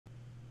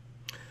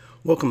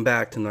Welcome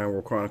back to Nine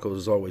World Chronicles.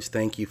 As always,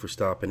 thank you for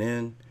stopping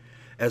in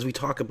as we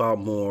talk about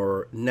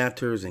more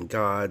netters and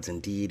gods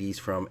and deities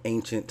from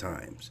ancient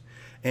times.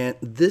 And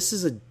this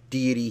is a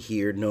deity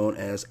here known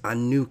as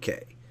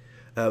Anuke,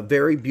 a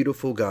very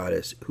beautiful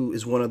goddess who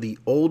is one of the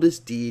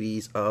oldest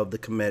deities of the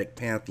Kemetic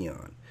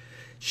pantheon.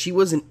 She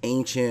was an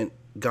ancient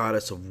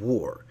goddess of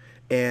war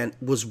and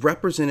was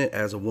represented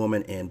as a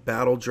woman in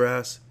battle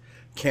dress,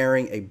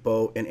 carrying a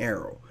bow and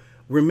arrow.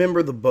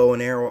 Remember, the bow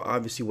and arrow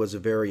obviously was a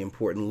very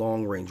important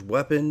long-range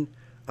weapon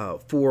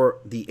for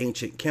the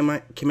ancient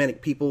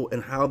Kemetic people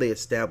and how they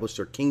established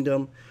their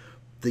kingdom.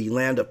 The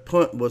land of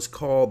Punt was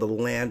called the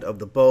land of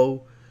the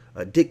bow,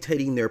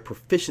 dictating their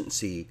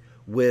proficiency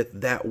with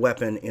that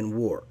weapon in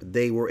war.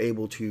 They were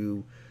able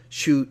to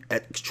shoot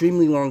at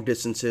extremely long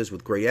distances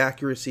with great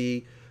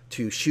accuracy,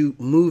 to shoot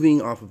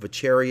moving off of a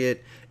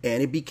chariot,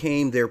 and it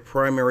became their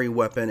primary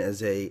weapon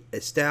as they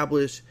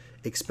established,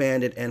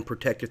 expanded, and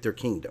protected their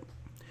kingdom.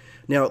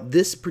 Now,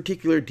 this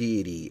particular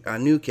deity,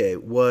 Anuke,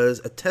 was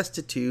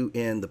attested to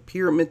in the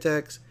pyramid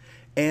text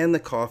and the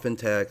coffin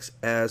text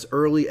as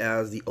early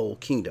as the Old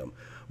Kingdom.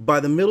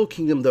 By the Middle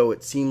Kingdom, though,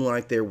 it seemed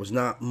like there was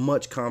not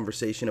much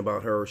conversation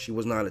about her. She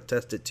was not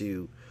attested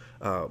to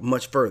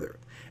much further.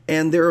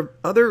 And there are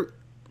other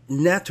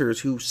netters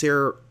who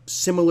share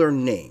similar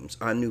names,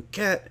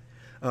 Anuket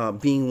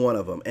being one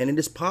of them. And it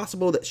is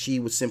possible that she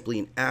was simply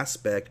an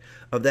aspect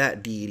of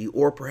that deity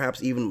or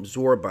perhaps even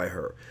absorbed by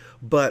her.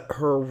 But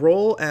her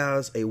role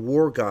as a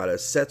war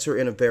goddess sets her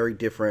in a very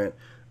different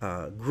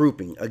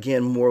grouping.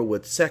 Again, more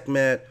with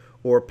Sekhmet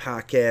or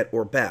Paket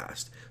or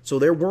Bast. So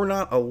there were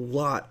not a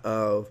lot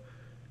of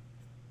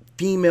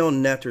female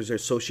netters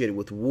associated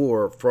with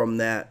war from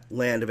that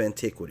land of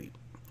antiquity.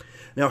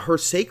 Now, her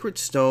sacred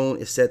stone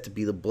is said to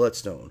be the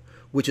bloodstone,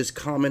 which is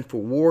common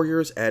for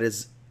warriors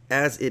as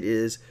it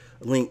is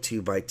linked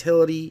to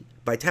vitality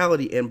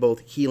and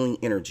both healing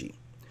energy.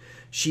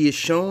 She is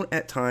shown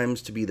at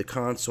times to be the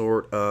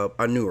consort of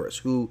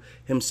Onuris, who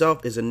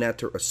himself is a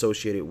netter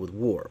associated with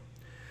war.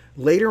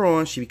 Later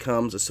on, she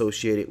becomes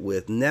associated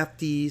with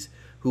Nephthys,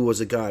 who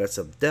was a goddess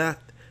of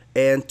death,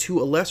 and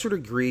to a lesser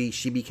degree,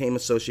 she became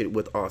associated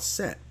with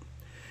Set.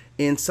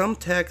 In some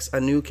texts,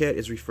 Anuket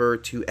is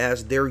referred to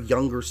as their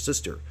younger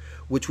sister,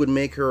 which would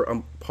make her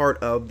a part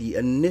of the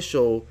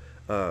initial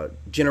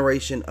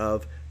generation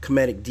of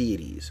Kemetic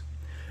deities.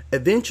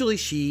 Eventually,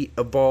 she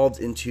evolved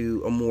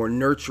into a more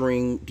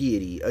nurturing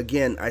deity.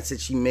 Again, I said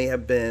she may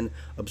have been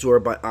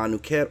absorbed by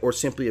Anuket or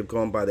simply have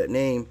gone by that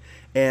name.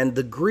 And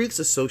the Greeks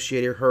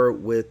associated her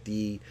with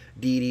the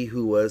deity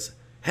who was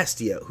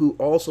Hestia, who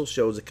also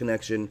shows a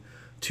connection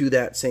to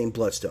that same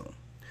bloodstone.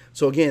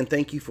 So again,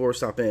 thank you for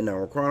stopping in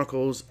our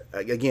Chronicles.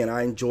 Again,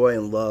 I enjoy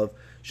and love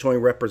showing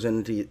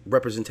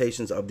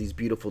representations of these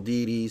beautiful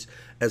deities.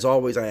 As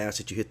always, I ask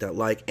that you hit that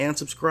like and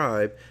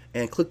subscribe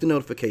and click the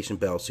notification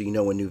bell so you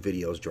know when new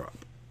videos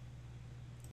drop.